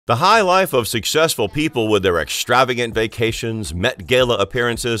The high life of successful people with their extravagant vacations, Met Gala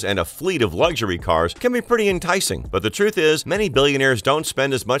appearances, and a fleet of luxury cars can be pretty enticing. But the truth is, many billionaires don't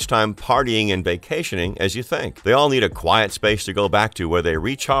spend as much time partying and vacationing as you think. They all need a quiet space to go back to where they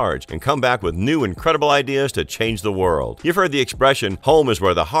recharge and come back with new incredible ideas to change the world. You've heard the expression, home is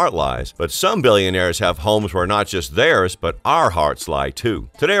where the heart lies, but some billionaires have homes where not just theirs, but our hearts lie too.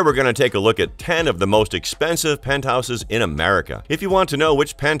 Today we're going to take a look at 10 of the most expensive penthouses in America. If you want to know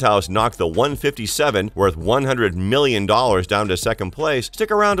which penthouse knocked the 157 worth $100 million down to second place,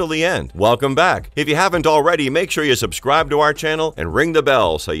 stick around till the end. Welcome back. If you haven't already, make sure you subscribe to our channel and ring the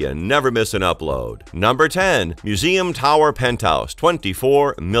bell so you never miss an upload. Number 10. Museum Tower Penthouse,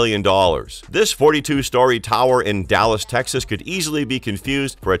 $24 million. This 42-story tower in Dallas, Texas could easily be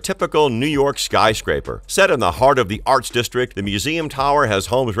confused for a typical New York skyscraper. Set in the heart of the Arts District, the Museum Tower has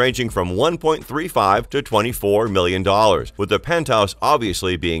homes ranging from $1.35 to $24 million, with the penthouse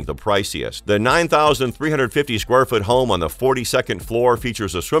obviously being the priciest. The 9,350 square foot home on the 42nd floor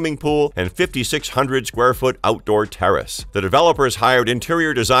features a swimming pool and 5,600 square foot outdoor terrace. The developers hired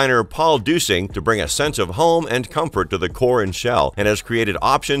interior designer Paul Dusing to bring a sense of home and comfort to the core and shell, and has created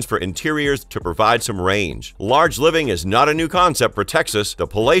options for interiors to provide some range. Large living is not a new concept for Texas. The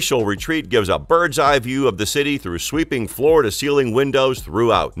palatial retreat gives a bird's eye view of the city through sweeping floor-to-ceiling windows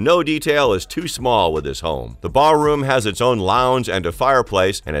throughout. No detail is too small with this home. The ballroom has its own lounge and a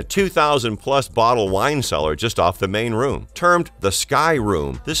fireplace, and a 2,000-plus bottle wine cellar just off the main room. Termed the Sky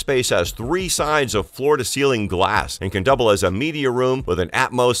Room, this space has 3 sides of floor-to-ceiling glass and can double as a media room with an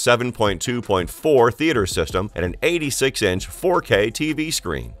Atmos 7.2.4 theater system and an 86-inch 4K TV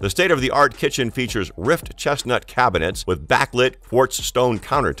screen. The state-of-the-art kitchen features rift chestnut cabinets with backlit quartz stone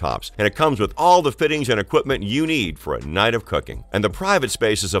countertops, and it comes with all the fittings and equipment you need for a night of cooking. And the private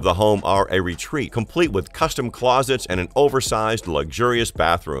spaces of the home are a retreat, complete with custom closets and an oversized, luxurious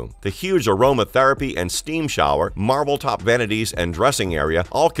bathroom. The huge aromatherapy and steam shower, marble-top vanities, and dressing area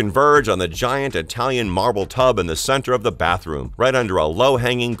all converge on the giant Italian marble tub in the center of the bathroom, right under a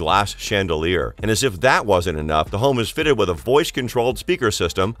low-hanging glass chandelier. And as if that wasn't enough, the home is fitted with a voice-controlled speaker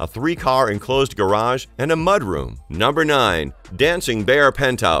system, a 3-car enclosed garage, and a mudroom. Number 9. Dancing Bear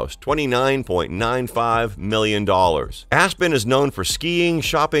Penthouse, $29.95 million. Aspen is known for skiing,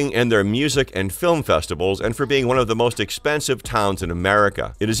 shopping, and their music and film festivals, and for being one of the most expensive towns in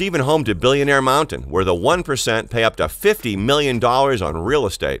America. It is even home to Billionaire Mountain, where the 1% pay up to $50 million on real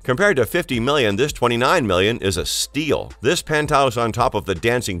estate. Compared to $50 million, this $29 million is a steal. This penthouse on top of the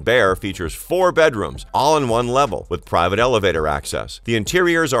Dancing Bear features 4 bedrooms, all in one level, with private elevator access. The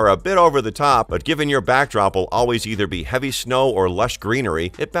interiors are a bit over the top, but given your backdrop will always either be heavy snow or lush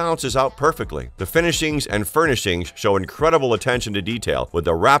greenery, it balances out perfectly. The finishings and furnishings show incredible attention to detail, with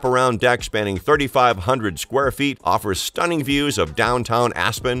the wraparound deck spanning 3,500 square feet offers stunning views of downtown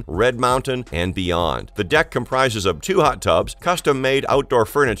Aspen, Red Mountain, and beyond. The deck comprises of 2 hot tubs, custom-made outdoor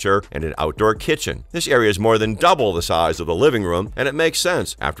furniture, and an outdoor kitchen. This area is more than double the size of the living room, and it makes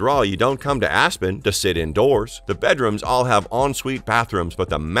sense. After all, you don't come to Aspen to sit indoors. The bedrooms all have ensuite bathrooms, but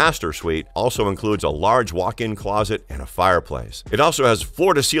the master suite also includes a large walk-in closet and a fireplace. It also has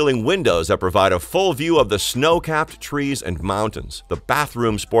floor-to-ceiling windows that provide a full view of the snow-capped trees and mountains. The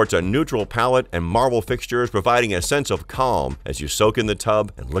bathroom sports a neutral palette and marble fixtures, providing a sense of calm as you soak in the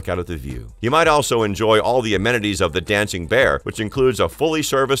tub and look out at the view. You might also enjoy all the amenities of the Dancing Bear, which includes a fully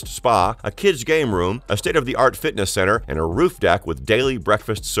serviced spa, a kids' game room, a state-of-the-art fitness center, and a roof deck with daily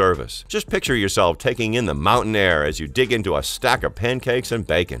breakfast service. Just picture yourself taking in the mountain air as you dig into a stack of pancakes and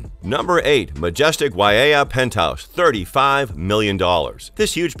bacon. Number 8. Majestic Waiea Penthouse, $35 million.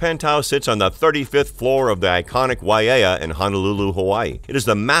 This huge penthouse sits on the 35th floor of the iconic Waiea in Honolulu, Hawaii. It is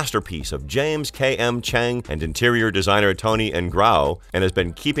the masterpiece of James K.M. Chang and interior designer Tony Grau, and has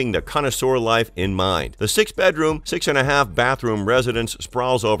been keeping the connoisseur life in mind. The 6-bedroom, 6.5-bathroom residence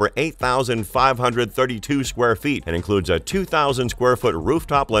sprawls over 8,532 square feet and includes a 2,000 square foot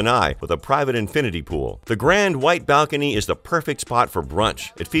rooftop lanai with a private infinity pool. The grand white balcony is the perfect spot for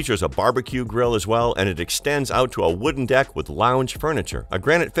brunch. It features a barbecue grill as well, and it extends out to a wooden deck with lounge furniture. A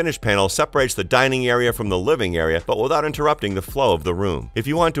granite finish panel separates the dining area from the living area, but without interrupting the flow of the room. If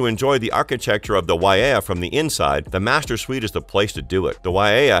you want to enjoy the architecture of the Waiea from the inside, the master suite is the place to do it. The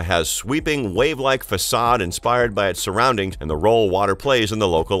Waiea has sweeping, wave-like facade inspired by its surroundings and the role water plays in the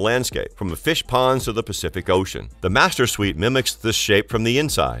local landscape, from the fish ponds to the Pacific Ocean. The master suite mimics this shape from the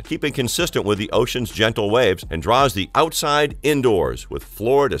inside, keeping consistent with the ocean's gentle waves, and draws the outside indoors with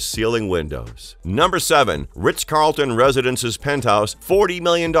floor-to-ceiling windows. Number 7. Ritz-Carlton Residences Penthouse, $40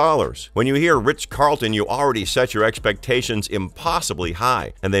 million. When you hear Ritz-Carlton, you already set your expectations impossibly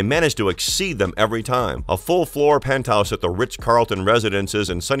high, and they manage to exceed them every time. A full-floor penthouse at the Ritz-Carlton Hilton Residences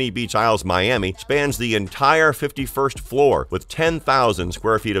in Sunny Beach Isles, Miami, spans the entire 51st floor with 10,000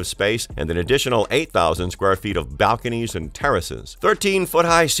 square feet of space and an additional 8,000 square feet of balconies and terraces.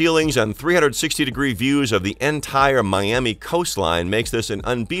 13-foot-high ceilings and 360-degree views of the entire Miami coastline makes this an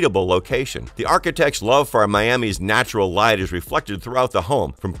unbeatable location. The architect's love for Miami's natural light is reflected throughout the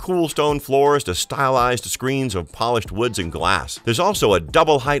home, from cool stone floors to stylized screens of polished woods and glass. There's also a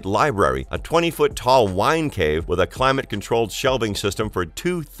double-height library, a 20-foot-tall wine cave with a climate-controlled shelving system for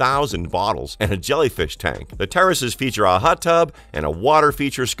 2,000 bottles, and a jellyfish tank. The terraces feature a hot tub and a water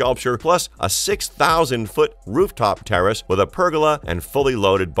feature sculpture, plus a 6,000-foot rooftop terrace with a pergola and fully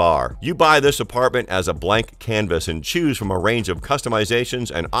loaded bar. You buy this apartment as a blank canvas and choose from a range of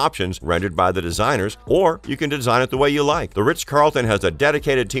customizations and options rendered by the designers, or you can design it the way you like. The Ritz-Carlton has a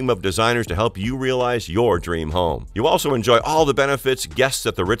dedicated team of designers to help you realize your dream home. You also enjoy all the benefits guests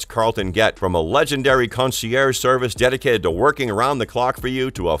at the Ritz-Carlton get, from a legendary concierge service dedicated to working around the clock for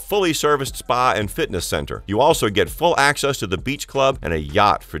you to a fully serviced spa and fitness center. You also get full access to the beach club and a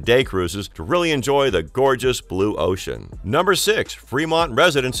yacht for day cruises to really enjoy the gorgeous blue ocean. Number 6. Fremont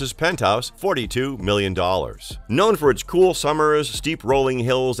Residences Penthouse, $42 million. Known for its cool summers, steep rolling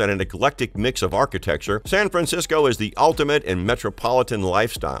hills, and an eclectic mix of architecture, San Francisco is the ultimate in metropolitan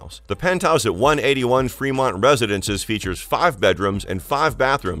lifestyles. The Penthouse at 181 Fremont Residences features 5 bedrooms and 5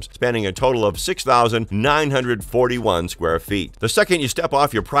 bathrooms, spanning a total of 6,941 square feet. The second you step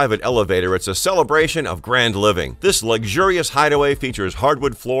off your private elevator, it's a celebration of grand living. This luxurious hideaway features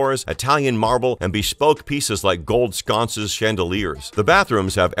hardwood floors, Italian marble, and bespoke pieces like gold sconces chandeliers. The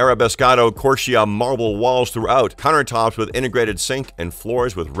bathrooms have arabescado Corsia marble walls throughout, countertops with integrated sink, and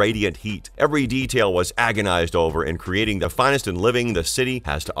floors with radiant heat. Every detail was agonized over in creating the finest in living the city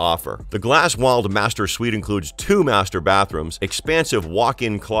has to offer. The glass-walled master suite includes 2 master bathrooms, expansive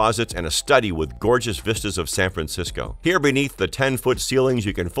walk-in closets, and a study with gorgeous vistas of San Francisco. Here beneath the 10-foot ceilings,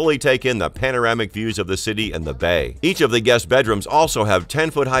 you can fully take in the panoramic views of the city and the bay. Each of the guest bedrooms also have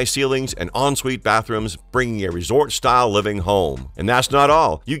 10-foot-high ceilings and ensuite bathrooms, bringing a resort-style living home. And that's not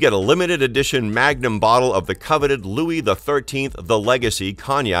all. You get a limited edition magnum bottle of the coveted Louis XIII The Legacy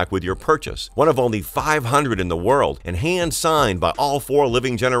cognac with your purchase, one of only 500 in the world, and hand-signed by all 4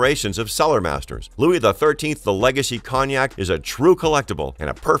 living generations of cellar masters. Louis XIII The Legacy cognac is a true collectible and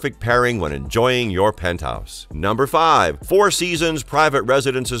a perfect pairing when enjoying your penthouse. Number 5. Four Seasons Private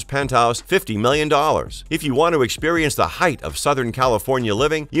Residences Penthouse, $50 million. If you want to experience the height of Southern California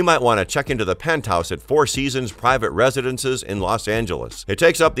living, you might want to check into the Penthouse at Four Seasons Private Residences in Los Angeles. It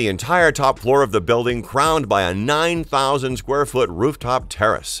takes up the entire top floor of the building, crowned by a 9,000 square foot rooftop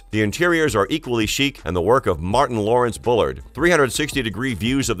terrace. The interiors are equally chic and the work of Martin Lawrence Bullard. 360-degree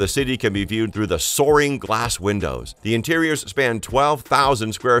views of the city can be viewed through the soaring glass windows. The interiors span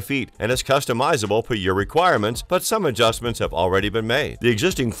 12,000 square feet and is customizable per your requirements, but some adjustments have already been made. The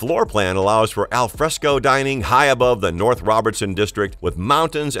existing floor plan allows for alfresco dining high above the North Robertson district, with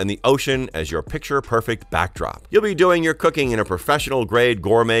mountains and the ocean as your picture-perfect backdrop. You'll be doing your cooking in a professional-grade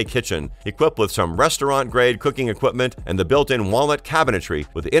gourmet kitchen, equipped with some restaurant-grade cooking equipment and the built-in walnut cabinetry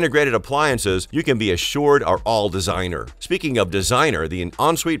with integrated appliances you can be assured are all designer. Speaking of designer, the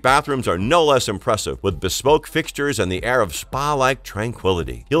ensuite bathrooms are no less impressive, with bespoke fixtures and the air of spa-like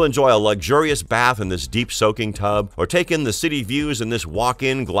tranquility. You'll enjoy a luxurious bath in this deep soaking tub, or take in the city views in this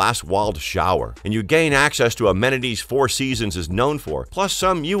walk-in glass-walled shower. And you gain access to amenities Four Seasons is known for, plus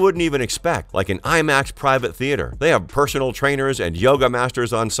some you wouldn't even expect, like an IMAX private theater. They have personal trainers and yoga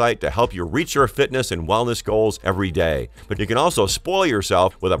masters on site to help you reach your fitness and wellness goals every day. But you can also spoil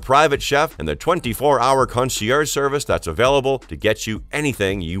yourself with a private chef and the 24-hour concierge service that's available to get you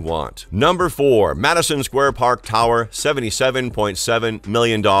anything you want. Number 4. Madison Square Park Tower, $77.7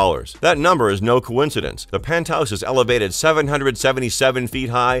 million. That number is no coincidence. The Penthouse is elevated 777 feet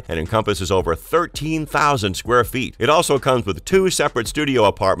high and encompasses over 13,000 square feet. It also comes with 2 separate studio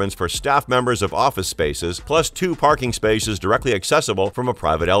apartments for staff members of office spaces, plus 2 parking spaces directly accessible from a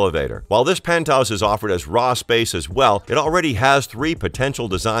private elevator. While this penthouse is offered as raw space as well, it already has 3 potential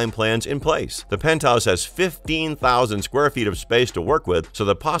design plans in place. The Penthouse has 15,000 square feet of space to work with, so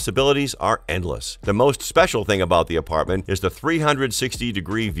the possibilities are endless. The most special thing about the apartment is the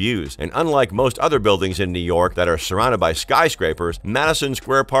 360-degree views, and unlike most other buildings in New York that are surrounded by skyscrapers, Madison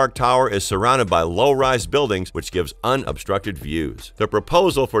Square Park Tower is surrounded by low-rise buildings, which gives unobstructed views. The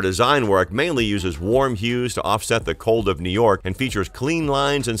proposal for design work mainly uses warm hues to offset the cold of New York and features clean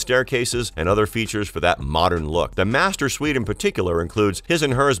lines and staircases and other features for that modern look. The master suite in particular includes his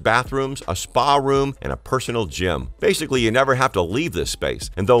and hers bathrooms, a spa room, and a personal gym. Basically, you never have to leave this space,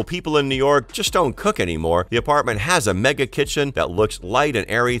 and though people in New York just don't cook anymore, the apartment has a mega kitchen that looks light and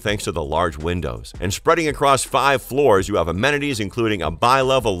airy thanks to the large windows. And spreading across 5 floors, floors, you have amenities including a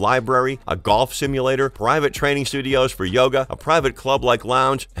bi-level library, a golf simulator, private training studios for yoga, a private club-like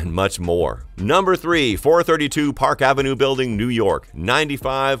lounge, and much more. Number 3, 432 Park Avenue Building, New York,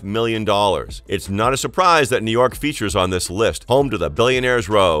 $95 million. It's not a surprise that New York features on this list. Home to the Billionaires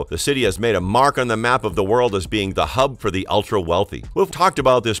Row, the city has made a mark on the map of the world as being the hub for the ultra-wealthy. We've talked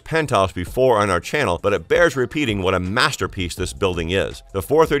about this penthouse before on our channel, but it bears repeating what a masterpiece this building is. The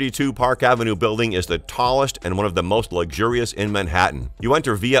 432 Park Avenue Building is the tallest and one of the most luxurious in Manhattan. You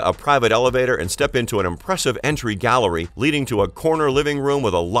enter via a private elevator and step into an impressive entry gallery leading to a corner living room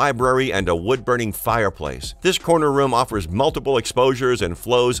with a library and a wood-burning fireplace. This corner room offers multiple exposures and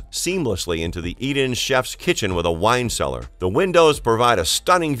flows seamlessly into the eat-in chef's kitchen with a wine cellar. The windows provide a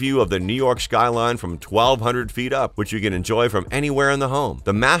stunning view of the New York skyline from 1,200 feet up, which you can enjoy from anywhere in the home.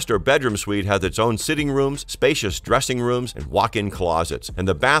 The master bedroom suite has its own sitting rooms, spacious dressing rooms, and walk-in closets, and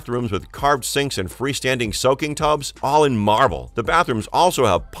the bathrooms with carved sinks and freestanding soaking tubs, all in marble. The bathrooms also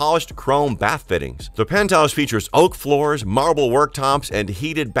have polished chrome bath fittings. The penthouse features oak floors, marble worktops, and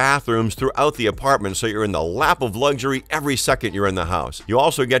heated bathrooms throughout the apartment, so you're in the lap of luxury every second you're in the house. You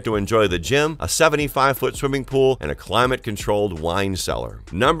also get to enjoy the gym, a 75-foot swimming pool, and a climate-controlled wine cellar.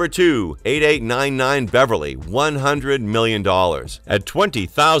 Number 2, 8899 Beverly, $100 million. At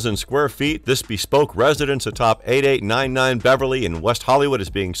 20,000 square feet, this bespoke residence atop 8899 Beverly in West Hollywood is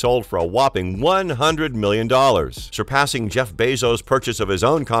being sold for a whopping $100 million, surpassing Jeff Bezos' purchase of his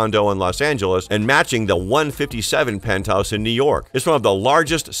own condo in Los Angeles and matching the 157 penthouse in New York. It's one of the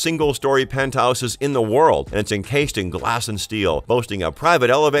largest single-story penthouses in the world, and it's encased in glass and steel, boasting a private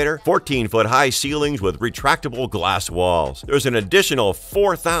elevator, 14-foot high ceilings with retractable glass walls. There's an additional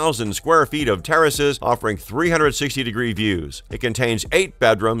 4,000 square feet of terraces offering 360-degree views. It contains 8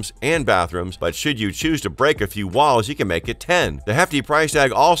 bedrooms and bathrooms, but should you choose to break a few walls, you can make it 10. The hefty price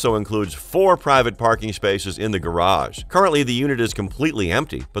tag also includes 4 private parking spaces in the garage. Currently, the unit is completely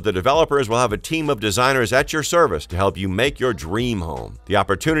empty, but the developers will have a team of designers at your service to help you make your dream home. The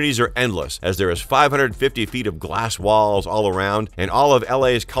opportunities are endless, as there is 550 feet of glass walls all around and all of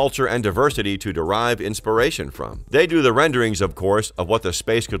LA's culture and diversity to derive inspiration from. They do the renderings, of course, of what the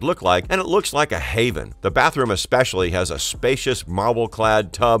space could look like, and it looks like a haven. The bathroom especially has a spacious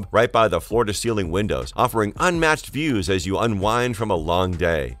marble-clad tub right by the floor-to-ceiling windows, offering unmatched views as you unwind from a long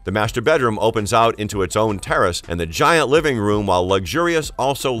day. The master bedroom opens out into its own terrace, and the giant living room, while luxurious,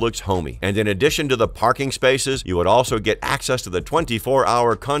 also looks homey. And in addition to the parking spaces, you would also get access to the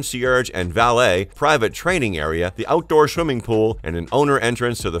 24-hour concierge and valet, private training area, the outdoor swimming pool, and an owner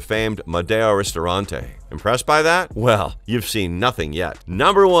entrance to the famed Madeo Ristorante. Impressed by that? Well, you've seen nothing yet.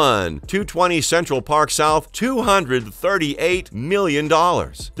 Number 1, 220 Central Park South, $238 million.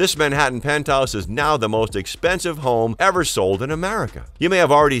 This Manhattan penthouse is now the most expensive home ever sold in America. You may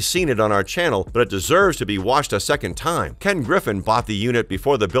have already seen it on our channel, but it deserves to be watched a second time. Ken Griffin bought the unit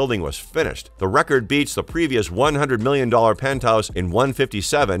before the building was finished. The record beats the previous $100 million penthouse in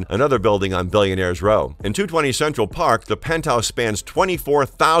 157, another building on Billionaires Row. In 220 Central Park, the penthouse spans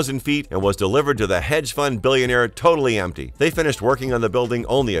 24,000 feet and was delivered to the hedge fund billionaire totally empty. They finished working on the building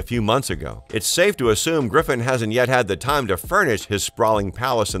only a few months ago. It's safe to assume Griffin hasn't yet had the time to furnish his sprawling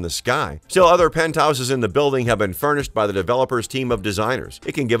palace in the sky. Still, other penthouses in the building have been furnished by the developer's team of designers.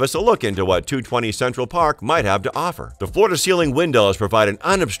 It can give us a look into what 220 Central Park might have to offer. The floor-to-ceiling windows provide an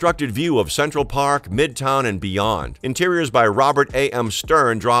unobstructed view of Central Park, Midtown, and beyond. Interiors by Robert A.M.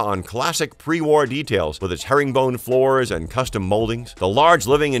 Stern draw on classic pre-war details with its herringbone floors and custom moldings. The large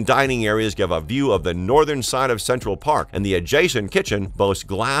living and dining areas give a view of the northern side of Central Park, and the adjacent kitchen boasts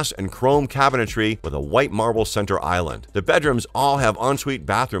glass and chrome cabinetry with a white marble center island. The bedrooms all have ensuite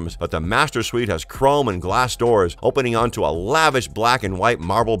bathrooms, but the master suite has chrome and glass doors opening onto a lavish black and white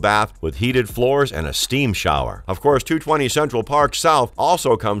marble bath with heated floors and a steam shower. Of course, 220 Central Park South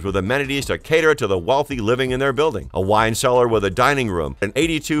also comes with amenities to cater to the wealthy living in their building. A wine cellar with a dining room, an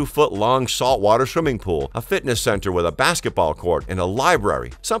 82-foot long saltwater swimming pool, a fitness center with a basketball court, and a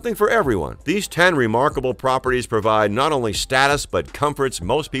library. Something for everyone. These 10 remarkable properties provide not only status but comforts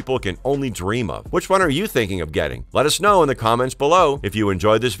most people can only dream of. Which one are you thinking of getting? Let us know in the comments below. If you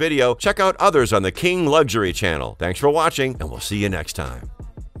enjoyed this video, check out others on the King Luxury channel. Thanks for watching, and we'll see you next time.